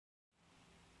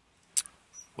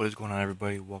What is going on,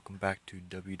 everybody? Welcome back to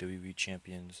WWE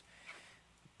Champions.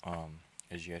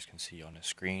 As you guys can see on the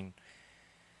screen,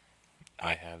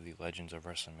 I have the Legends of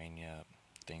WrestleMania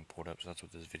thing pulled up, so that's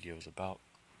what this video is about.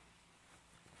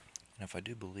 And if I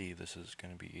do believe, this is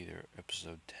going to be either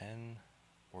episode 10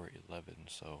 or 11,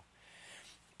 so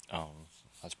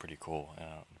that's pretty cool.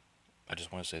 I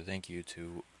just want to say thank you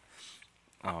to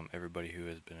everybody who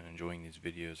has been enjoying these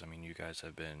videos. I mean, you guys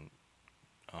have been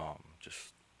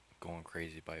just going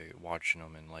crazy by watching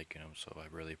them and liking them, so I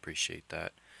really appreciate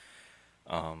that.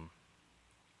 In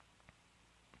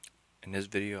this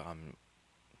video,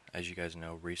 as you guys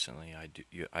know, recently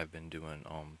I've been doing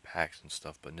packs and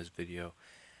stuff, but in this video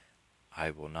I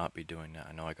will not be doing that.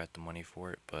 I know I got the money for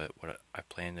it, but what I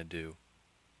plan to do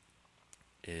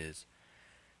is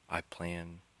I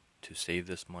plan to save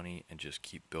this money and just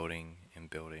keep building and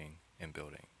building and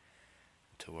building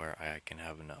to where I can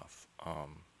have enough.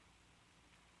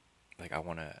 Like, I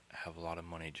want to have a lot of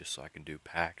money just so I can do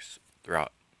packs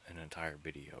throughout an entire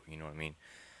video, you know what I mean?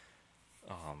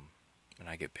 And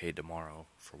I get paid tomorrow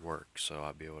for work, so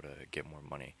I'll be able to get more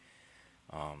money.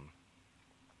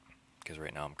 Because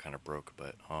right now I'm kind of broke,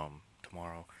 but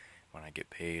tomorrow when I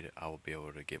get paid, I will be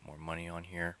able to get more money on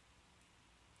here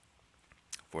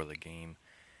for the game,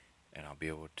 and I'll be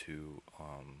able to,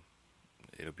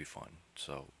 it'll be fun.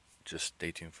 So just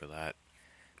stay tuned for that.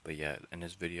 But yeah, in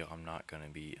this video I'm not going to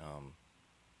be,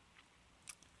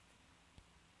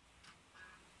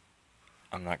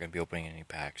 opening any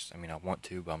packs. I mean, I want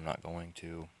to, but I'm not going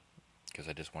to, because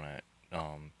I just want to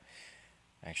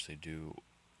actually do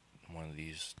one of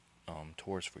these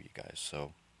tours for you guys.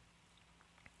 So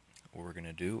what we're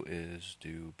gonna do is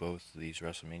do both of these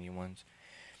WrestleMania ones,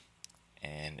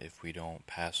 and if we don't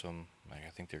pass them, like,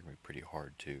 I think they're gonna be pretty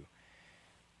hard too.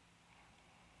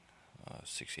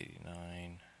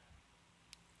 689,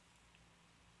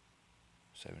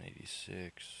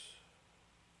 786,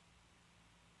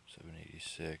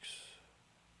 786,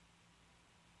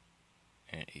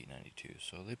 and 892.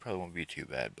 So they probably won't be too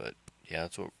bad, but yeah,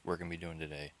 that's what we're gonna be doing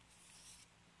today.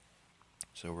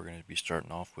 So we're gonna be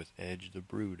starting off with Edge the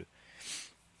Brood.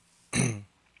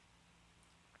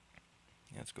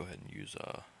 Let's go ahead and use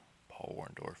Paul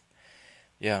Warendorf.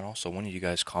 Yeah, and also one of you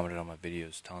guys commented on my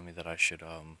videos telling me that I should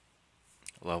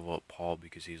level up Paul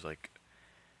because he's like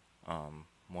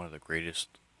one of the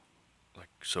greatest, like,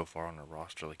 so far on the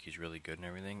roster. Like, he's really good and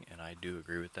everything, and I do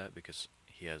agree with that because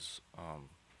he has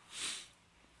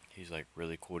he's like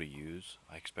really cool to use.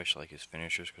 I especially like his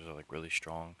finishers because they're like really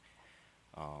strong.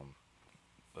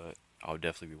 But I'll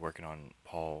definitely be working on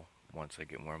Paul once I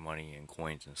get more money and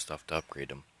coins and stuff to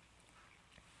upgrade him.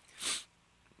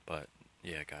 But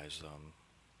yeah, guys,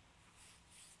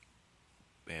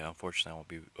 yeah, unfortunately I won't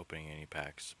be opening any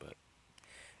packs, but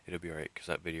it'll be alright because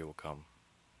that video will come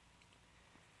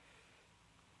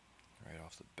right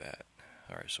off the bat.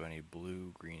 Alright, so I need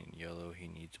blue, green, and yellow. He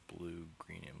needs blue,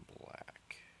 green, and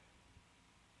black.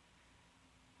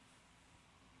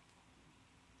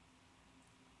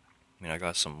 I mean, I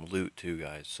got some loot too,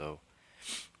 guys, so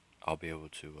I'll be able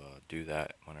to do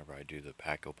that whenever I do the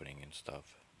pack opening and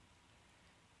stuff.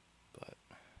 But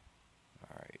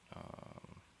alright,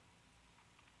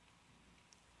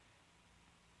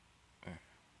 there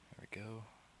we go.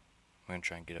 I'm gonna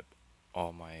try and get up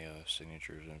all my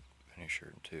signatures and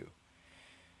finisher too.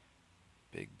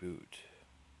 Big boot.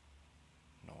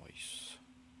 Nice.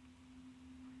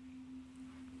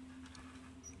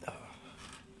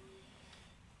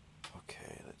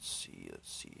 Okay, let's see.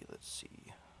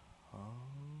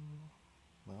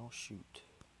 Well, shoot.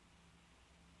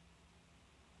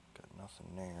 Got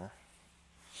nothing there.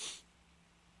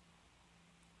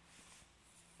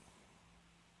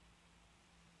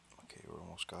 Okay, we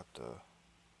almost got the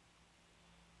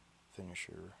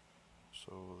finisher.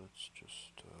 So let's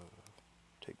just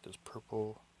take this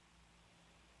purple.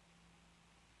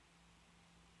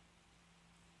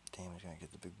 Damn, he's gonna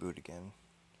get the big boot again.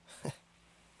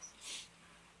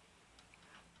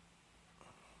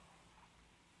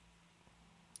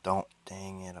 Don't,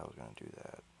 dang it, I was gonna do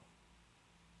that.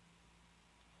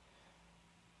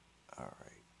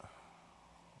 Alright.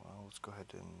 Well, let's go ahead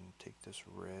and take this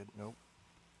red. Nope.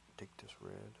 Take this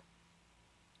red.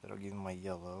 That'll give him my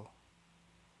yellow.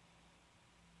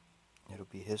 It'll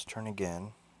be his turn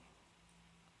again.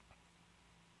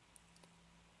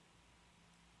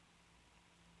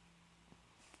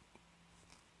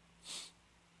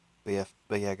 But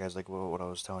yeah, guys, like what I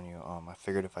was telling you, I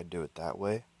figured if I do it that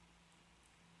way,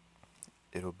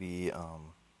 it'll be a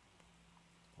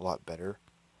lot better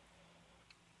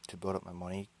to build up my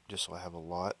money, just so I have a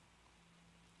lot.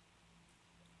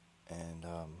 And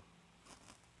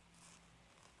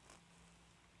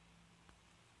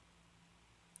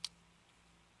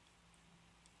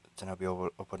then I'll be able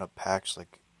to open up packs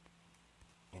like,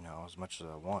 as much as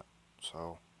I want.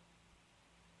 So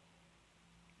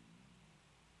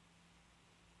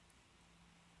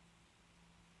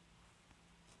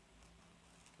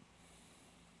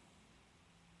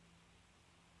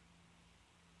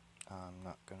I'm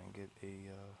not gonna get a,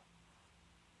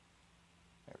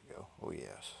 there we go. Oh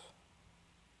yes.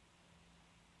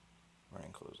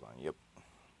 Running clothesline, yep.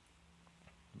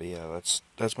 But yeah,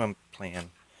 that's my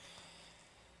plan.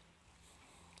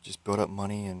 Just build up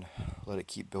money and let it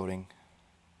keep building,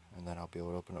 and then I'll be able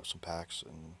to open up some packs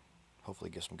and hopefully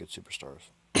get some good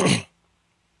superstars.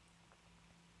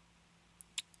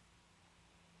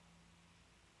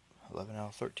 11 out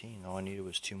of 13. All I needed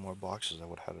was 2 more boxes. I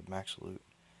would have had a max loot.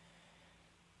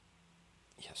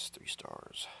 Yes, 3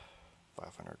 stars.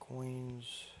 500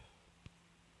 coins.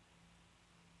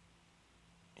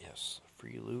 Yes,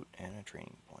 free loot and a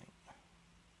training point.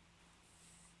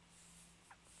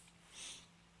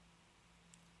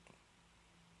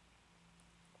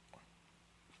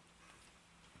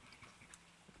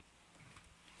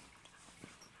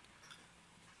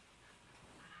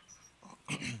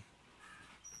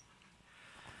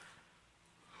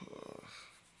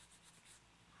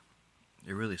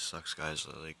 It really sucks, guys.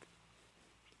 Like,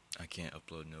 I can't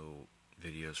upload no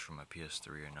videos from my PS3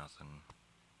 or nothing.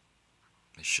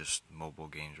 It's just mobile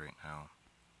games right now.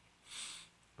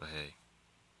 But hey.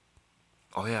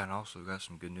 Oh yeah, and also got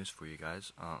some good news for you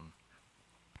guys.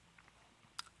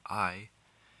 I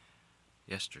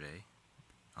yesterday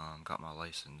got my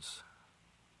license,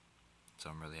 so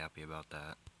I'm really happy about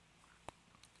that.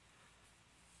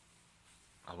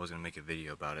 I was gonna make a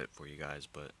video about it for you guys,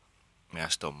 but I mean I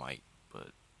still might.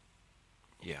 But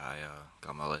yeah, I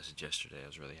got my license yesterday. I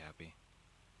was really happy.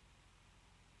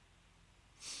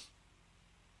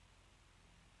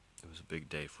 It was a big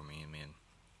day for me. I mean,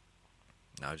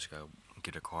 now I just gotta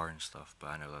get a car and stuff, but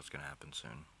I know that's gonna happen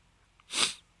soon.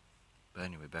 But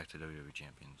anyway, back to WWE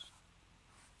Champions.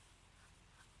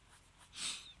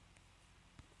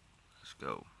 Let's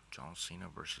go. John Cena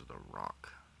versus The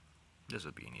Rock. This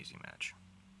will be an easy match.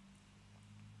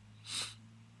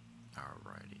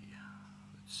 Alrighty.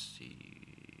 Let's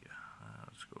see.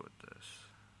 Let's go with this.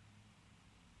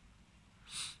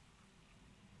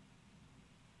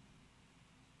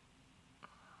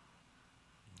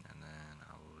 And then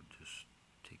I will just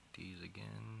take these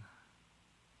again.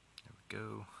 There we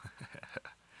go.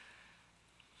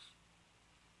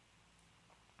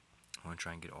 I'm gonna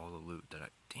try and get all the loot that I...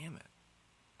 Damn it.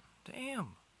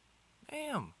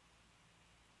 Damn.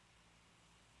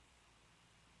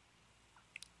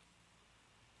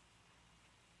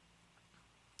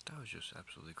 That was just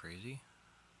absolutely crazy.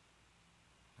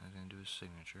 I didn't do his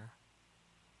signature.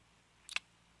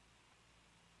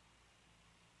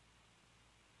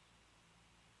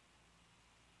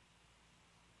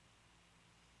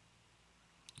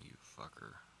 You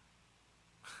fucker.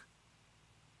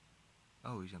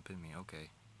 Oh, he's gonna pin me. Okay.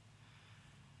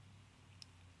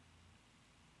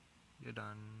 You're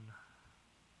done.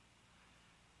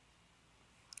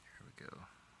 Here we go.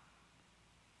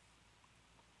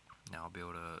 Now I'll be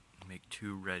able to make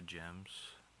 2 red gems.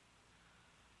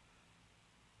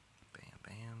 Bam,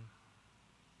 bam.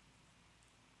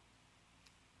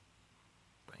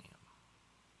 Bam.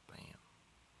 Bam.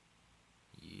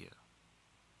 Yeah.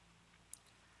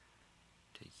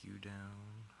 Take you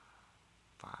down.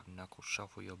 5 knuckle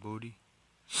shuffle your booty.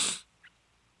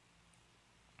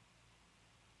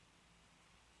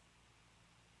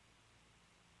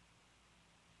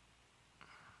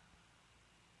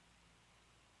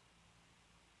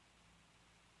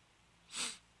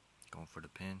 Going for the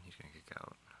pin. He's gonna kick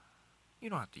out. You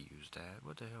don't have to use that.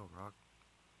 What the hell, Rock?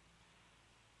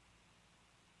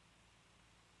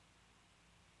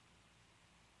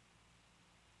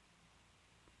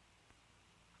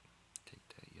 Take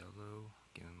that yellow.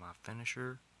 Give him my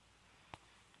finisher.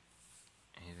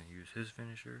 And he's gonna use his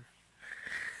finisher.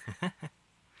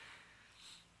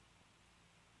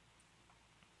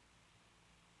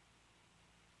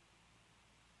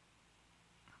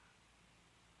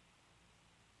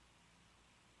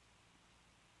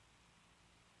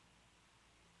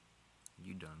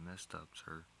 You done messed up,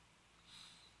 sir.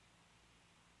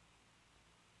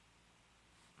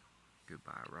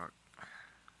 Goodbye, Rock.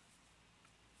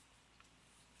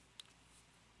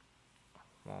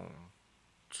 1,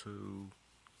 2,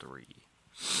 3.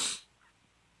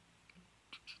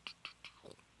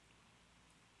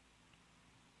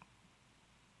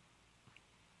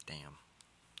 Damn.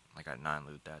 I got 9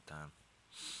 loot that time.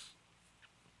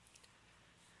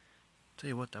 Tell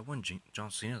you what, that one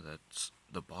John Cena, that's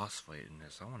the boss fight in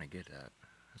this. I want to get that.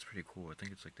 That's pretty cool. I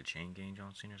think it's like the chain gang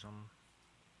John Cena or something.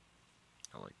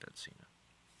 I like that Cena.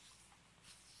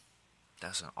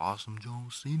 That's an awesome John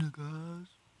Cena, guys.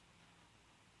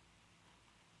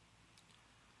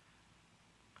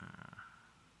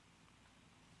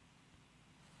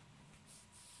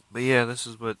 But yeah, this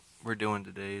is what we're doing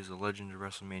today, is the Legends of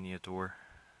WrestleMania tour.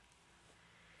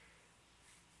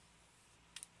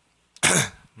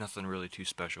 Nothing really too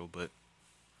special, but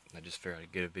I just figured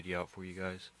I'd get a video out for you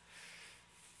guys.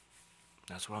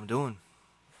 That's what I'm doing.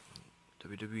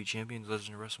 WWE Champions,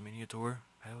 Legends of WrestleMania tour.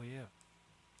 Hell yeah.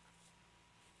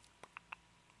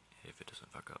 If it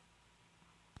doesn't fuck up.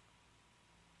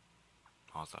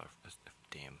 Oh, I thought,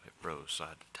 damn, it froze, so I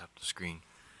had to tap the screen.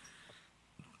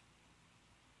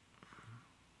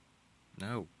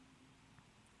 No.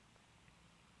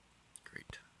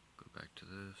 Great. Go back to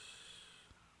this.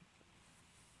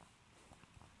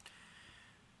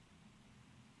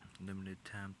 Limited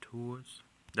time tours.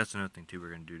 That's another thing too we're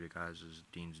gonna do to guys is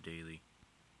Dean's Daily.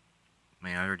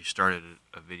 Man, I already started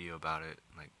a video about it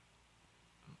like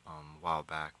a while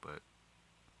back, but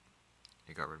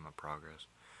it got rid of my progress.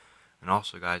 And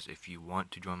also, guys, if you want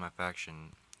to join my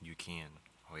faction, you can.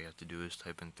 All you have to do is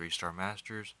type in 3-Star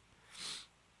Masters,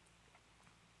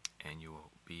 and you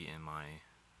will be in my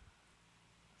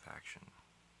faction.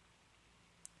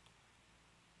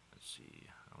 Let's see.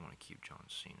 I want to keep John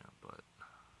Cena, but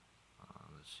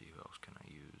let's see, who else can I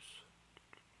use?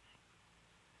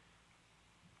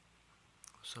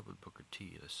 What's up with Booker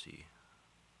T? Let's see.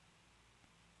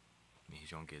 I mean,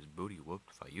 he's gonna get his booty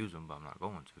whooped if I use him, but I'm not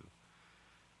going to.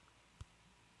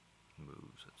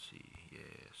 Moves, let's see.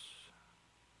 Yes.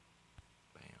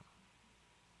 Bam.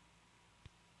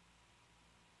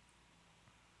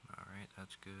 Alright,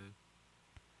 that's good.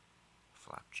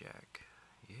 Flapjack.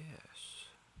 Yes.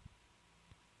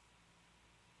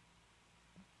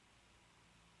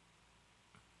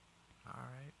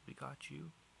 Alright, we got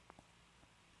you.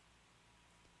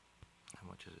 How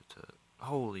much is it to...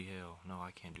 Holy hell. No,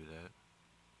 I can't do that.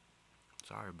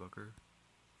 Sorry, Booker.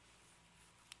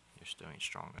 You still ain't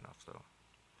strong enough, though.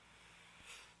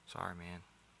 Sorry, man.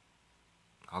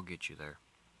 I'll get you there.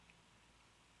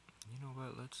 You know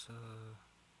what? Let's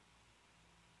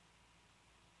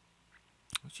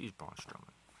use Braun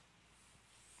Strowman.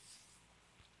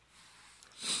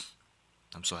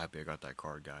 I'm so happy I got that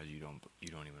card, guys. You don't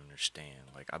even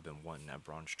understand. Like, I've been wanting that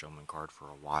Braun Strowman card for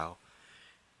a while,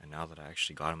 and now that I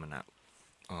actually got him in that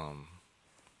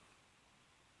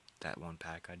one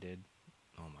pack I did,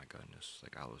 oh my goodness,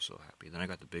 like, I was so happy. Then I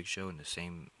got the Big Show in the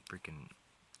same freaking...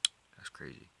 That's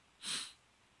crazy.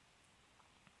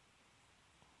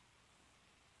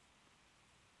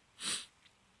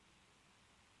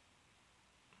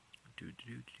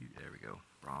 There we go.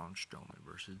 Braun Strowman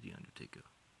versus The Undertaker.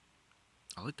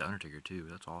 I like The Undertaker too.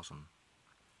 That's awesome.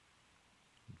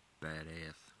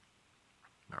 Badass.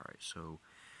 Alright, so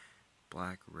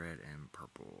black, red, and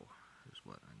purple is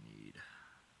what I need.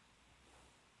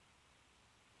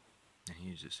 And he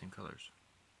uses the same colors.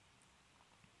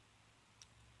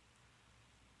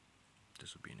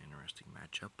 This will be an interesting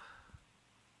matchup.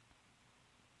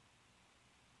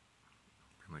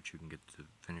 Pretty much you can get the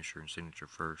finisher and signature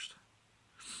first.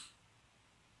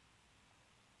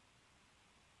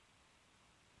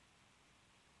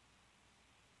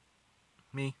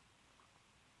 Me.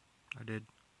 I did.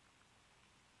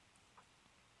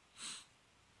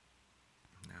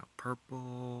 Now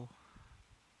purple.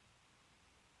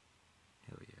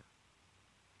 Hell yeah.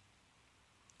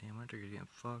 Damn, Undertaker's getting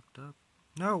fucked up.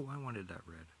 No, I wanted that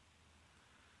red.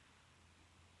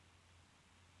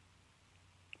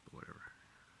 But whatever.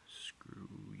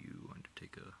 Screw you,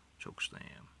 Undertaker.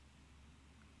 Chokeslam.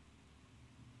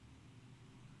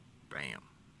 Bam.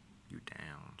 You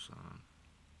down, son.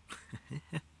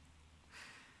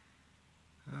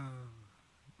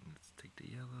 Let's take the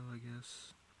yellow, I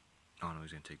guess. Oh no,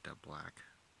 he's gonna take that black.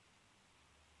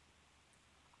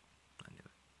 I knew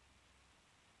it.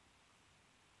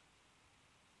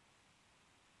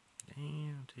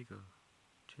 Damn, take a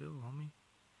chill, homie.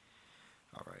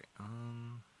 Alright,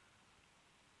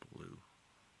 blue.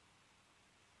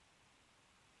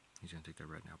 He's gonna take that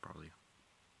red now, probably.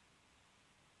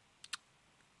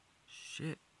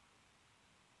 Shit.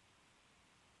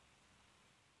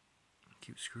 I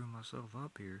keep screwing myself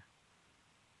up here.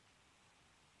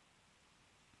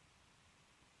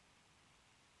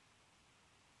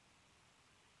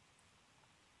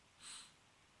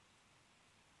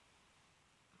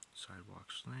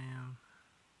 Sidewalk slam.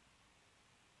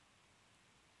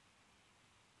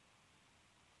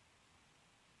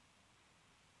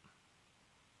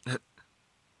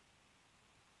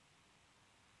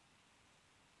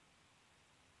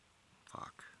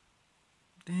 Fuck.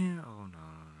 Damn. Oh no.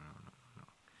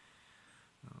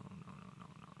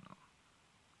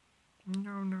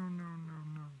 No, no, no, no,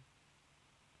 no.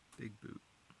 Big boot.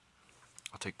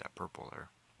 I'll take that purple there.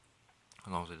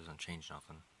 As long as it doesn't change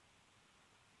nothing.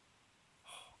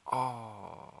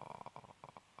 Oh,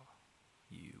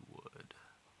 you would.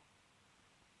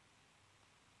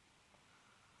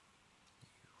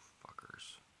 You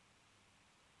fuckers.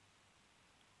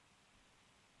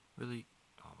 Really?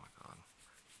 Oh my god.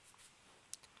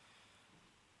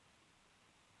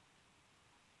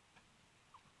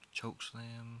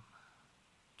 Chokeslam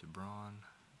to Braun.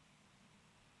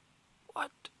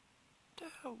 What the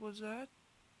hell was that?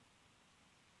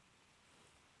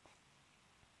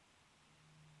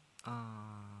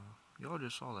 Y'all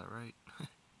just saw that, right?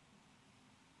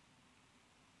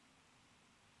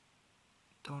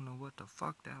 Don't know what the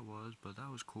fuck that was, but that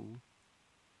was cool.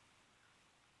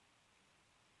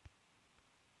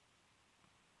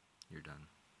 You're done.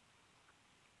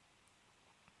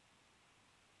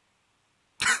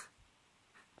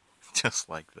 Just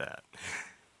like that.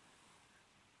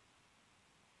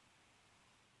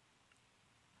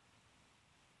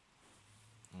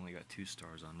 Only got 2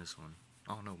 stars on this one.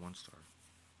 Oh no, 1 star.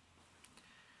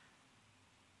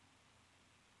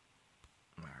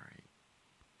 Alright.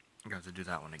 Got to do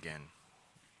that one again.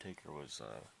 Taker was,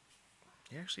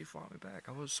 he actually fought me back.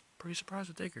 I was pretty surprised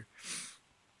with Taker.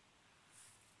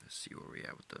 Let's see where we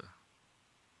at with the,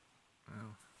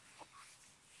 well.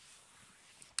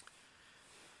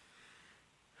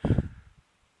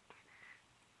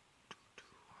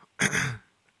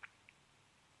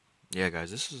 Yeah,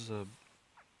 guys, this is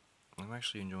I'm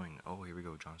actually enjoying. Oh, here we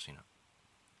go, John Cena.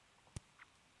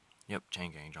 Yep,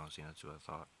 Chain Gang, John Cena. That's what I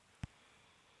thought.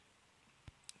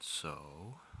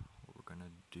 So, what we're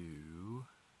gonna do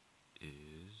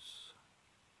is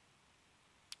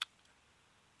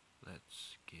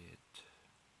let's get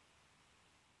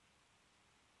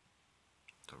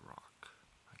The Rock,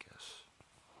 I guess.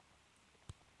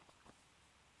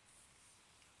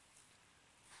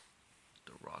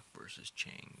 The Rock versus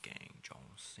Chain Gang,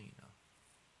 John Cena.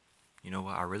 You know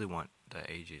what? I really want the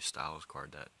AJ Styles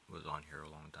card that was on here a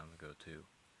long time ago, too.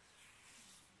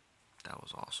 That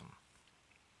was awesome.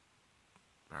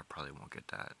 But I probably won't get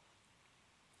that.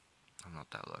 I'm not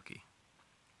that lucky.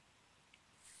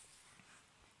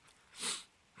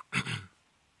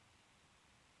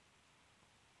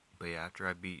 But yeah, after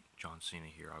I beat John Cena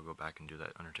here, I'll go back and do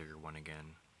that Undertaker one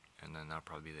again. And then that'll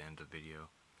probably be the end of the video.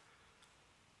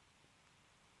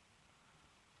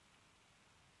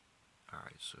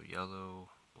 Alright, so yellow,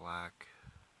 black,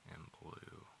 and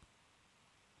blue.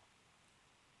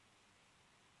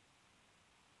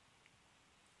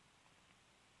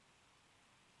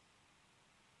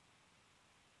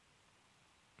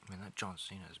 Man, that John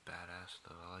Cena is badass,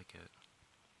 though. I like it.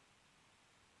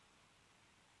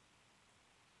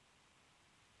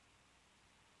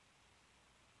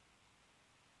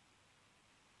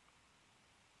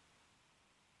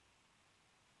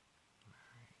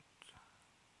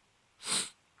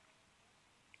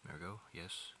 There we go.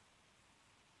 Yes.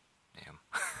 Damn.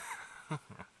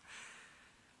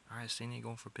 Alright, Cena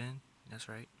going for pin? That's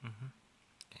right.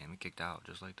 Damn, he kicked out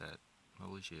just like that.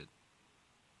 Holy shit.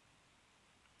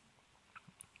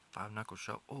 5 knuckle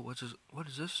shot. Oh, what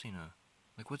is this Cena?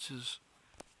 Like, what's his...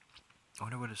 I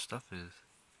wonder what his stuff is.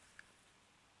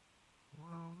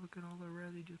 Whoa, look at all the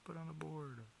red he just put on the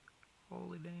board.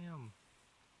 Holy damn.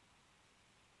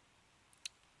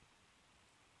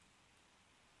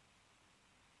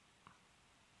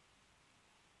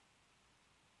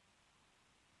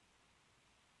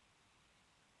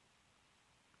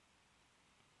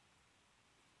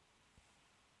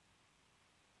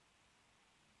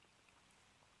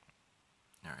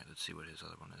 Alright, let's see what his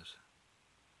other one is.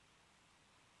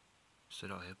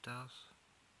 Sit out hip toss?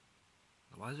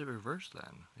 Why is it reversed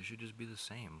then? It should just be the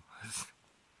same.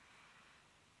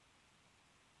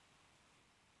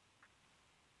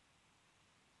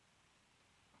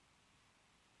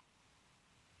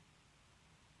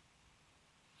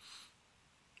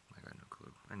 I got no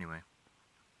clue. Anyway.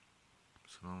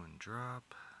 Samoan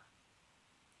drop.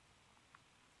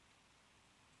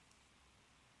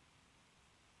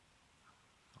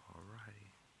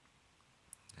 Alrighty.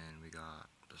 Then we got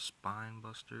the spine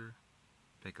buster.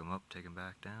 Pick him up, take him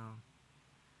back down.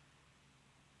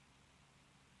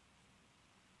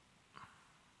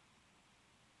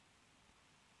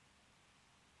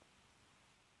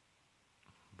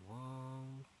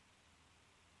 Whoa.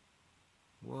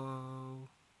 Whoa.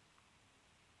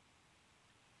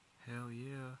 Hell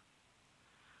yeah.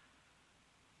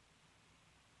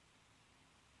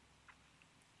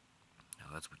 Now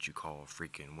that's what you call a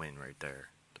freaking win right there.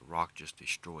 The Rock just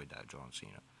destroyed that John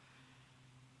Cena.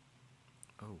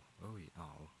 Oh, yeah.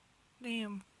 Oh.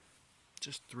 Damn.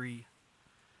 Just 3.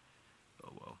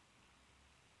 Oh well.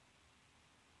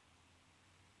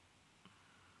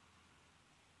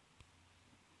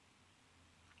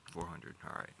 400.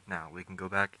 Alright, now we can go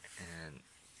back and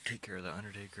take care of the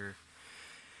Undertaker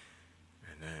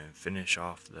and then finish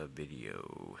off the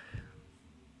video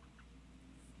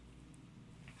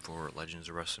for Legends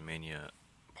of WrestleMania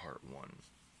Part 1.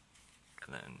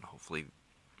 And then hopefully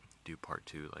do Part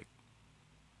 2 like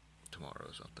tomorrow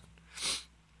or something.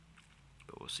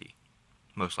 But we'll see.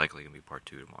 Most likely gonna be Part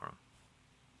 2 tomorrow.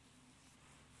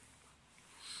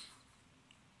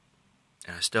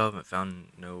 And I still haven't found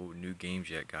no new games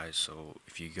yet, guys, so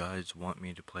if you guys want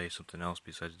me to play something else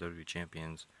besides WWE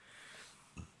Champions,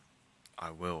 I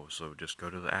will. So just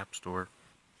go to the App Store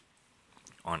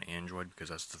on Android, because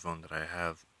that's the phone that I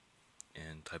have,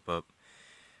 and type up,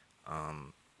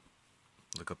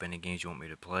 look up any games you want me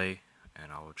to play,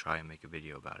 and I will try and make a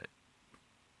video about it.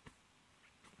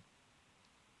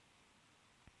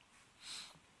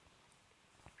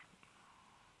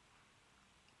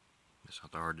 It's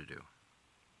not that hard to do.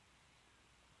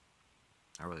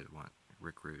 I really want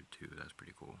Rick Rude too, that's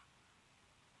pretty cool.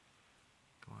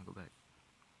 Come on, go back.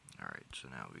 Alright, so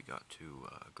now we got to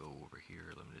go over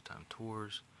here, limited time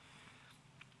tours.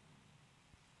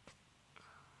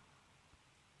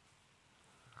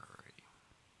 Alrighty.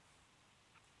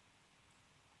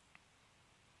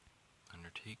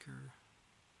 Undertaker.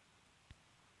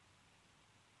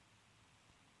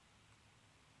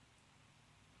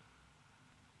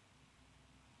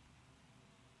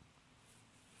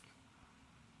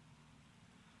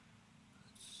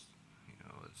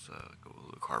 Let's go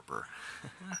with Luke Harper.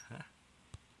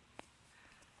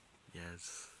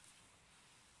 Yes.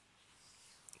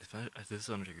 If this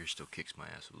Undertaker still kicks my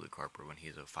ass with Luke Harper when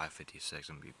he's a 556,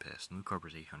 I'm gonna be pissed. Luke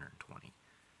Harper's 820.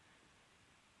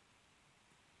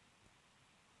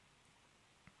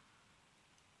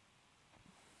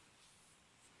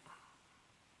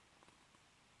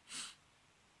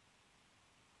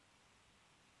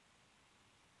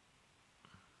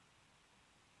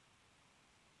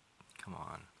 Come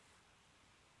on.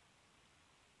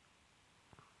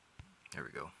 There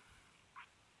we go.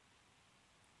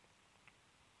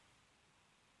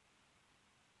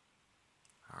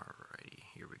 Alrighty,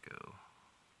 here we go.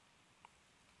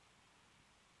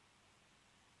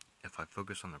 If I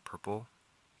focus on the purple,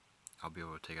 I'll be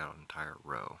able to take out an entire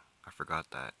row. I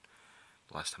forgot that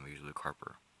the last time I used Luke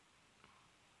Harper.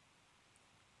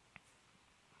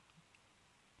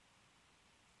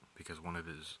 Because one of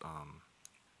his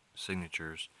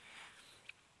signatures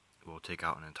will take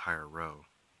out an entire row.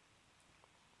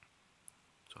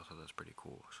 So I thought that's pretty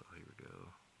cool. So here we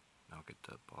go. Now get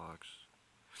that box.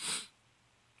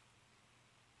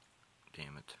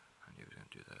 Damn it. I knew he was going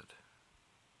to do that.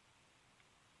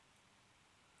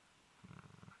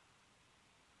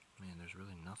 Man, there's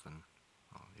really nothing.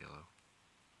 Oh, yellow.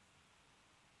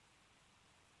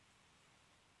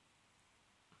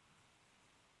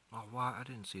 Oh, why? I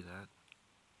didn't see that.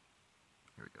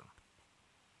 Here we go.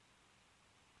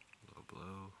 Low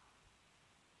blow.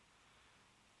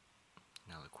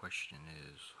 Now the question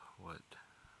is, what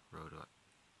row do I...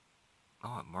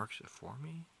 Oh, it marks it for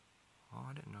me? Oh,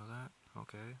 I didn't know that.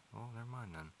 Okay, well, never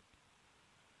mind then.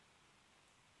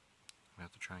 We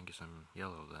have to try and get some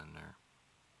yellow then there.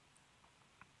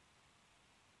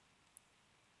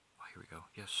 Oh, here we go.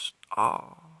 Yes.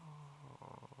 Oh.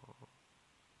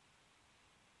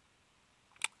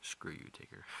 Screw you,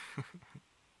 Taker.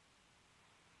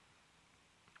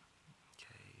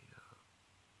 Okay,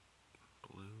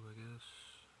 blue, I guess.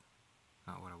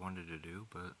 Not what I wanted to do,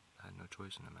 but I had no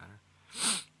choice in the matter.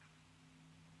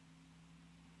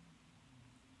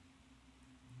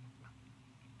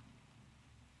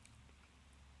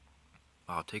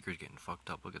 Oh, Taker's getting fucked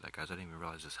up. Look at that, guys. I didn't even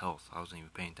realize his health. I wasn't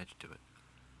even paying attention to it.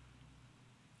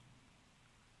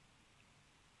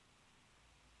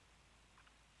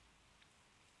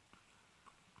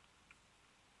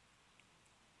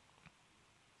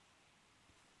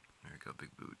 There we go,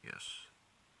 big boot, yes.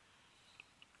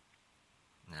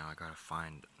 Now I gotta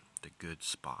find the good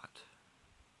spot.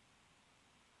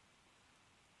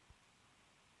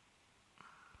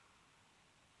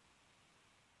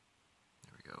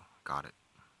 There we go. Got it.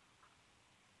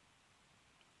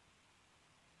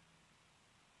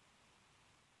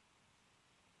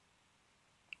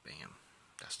 Bam.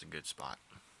 That's the good spot.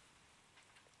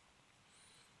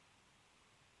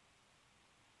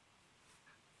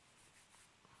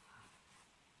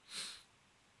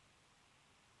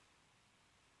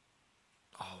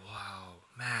 Oh, wow.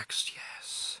 Max,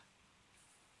 yes.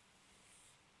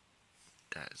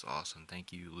 That is awesome.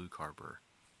 Thank you, Luke Harper.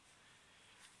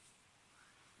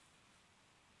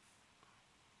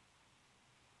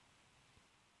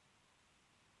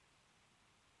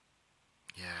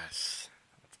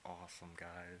 awesome,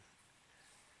 guys.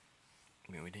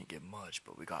 I mean, we didn't get much,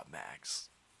 but we got max.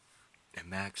 And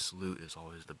max loot is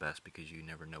always the best because you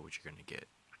never know what you're going to get.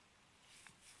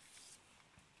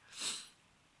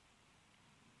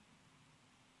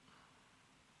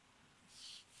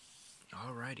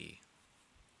 Alrighty.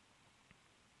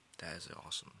 That is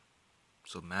awesome.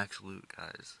 So max loot,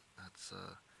 guys. That's,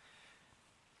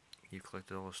 you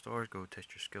collected all the stars, go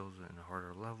test your skills in a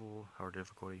harder level, harder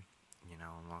difficulty. You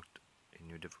now unlocked a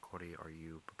new difficulty. Are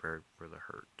you prepared for the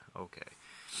hurt? Okay.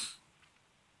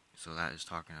 So that is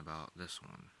talking about this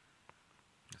one,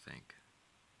 I think.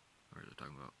 Or is it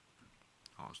talking about...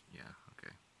 Oh, yeah,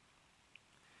 okay.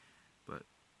 But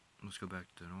let's go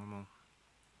back to normal.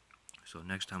 So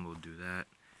next time we'll do that.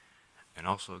 And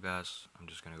also, guys, I'm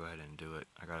just going to go ahead and do it.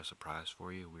 I got a surprise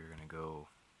for you. We're going to go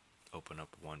open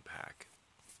up one pack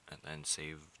and then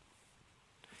save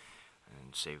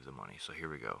the money. So here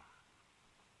we go.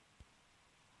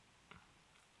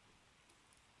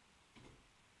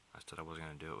 I said I wasn't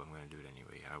going to do it, but I'm going to do it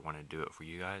anyway. I want to do it for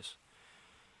you guys.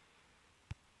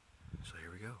 So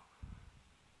here we go.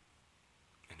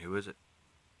 And who is it?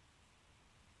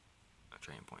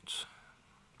 Training points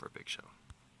for a big show.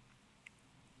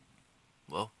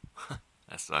 Well,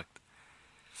 that sucked.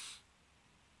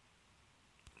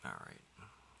 Alright.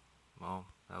 Well,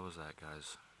 that was that,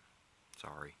 guys.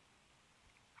 Sorry.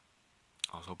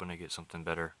 I was hoping to get something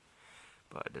better,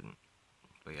 but I didn't.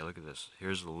 But yeah, look at this.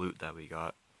 Here's the loot that we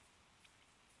got.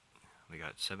 We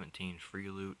got 17 free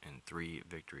loot and 3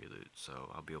 victory loot.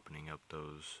 So I'll be opening up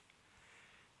those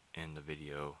in the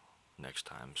video next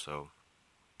time. So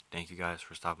thank you guys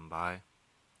for stopping by.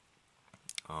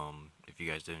 If you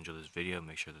guys did enjoy this video,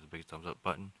 make sure there's a big thumbs up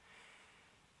button.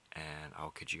 And I'll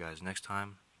catch you guys next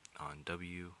time on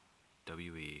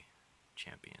WWE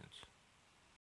Champions.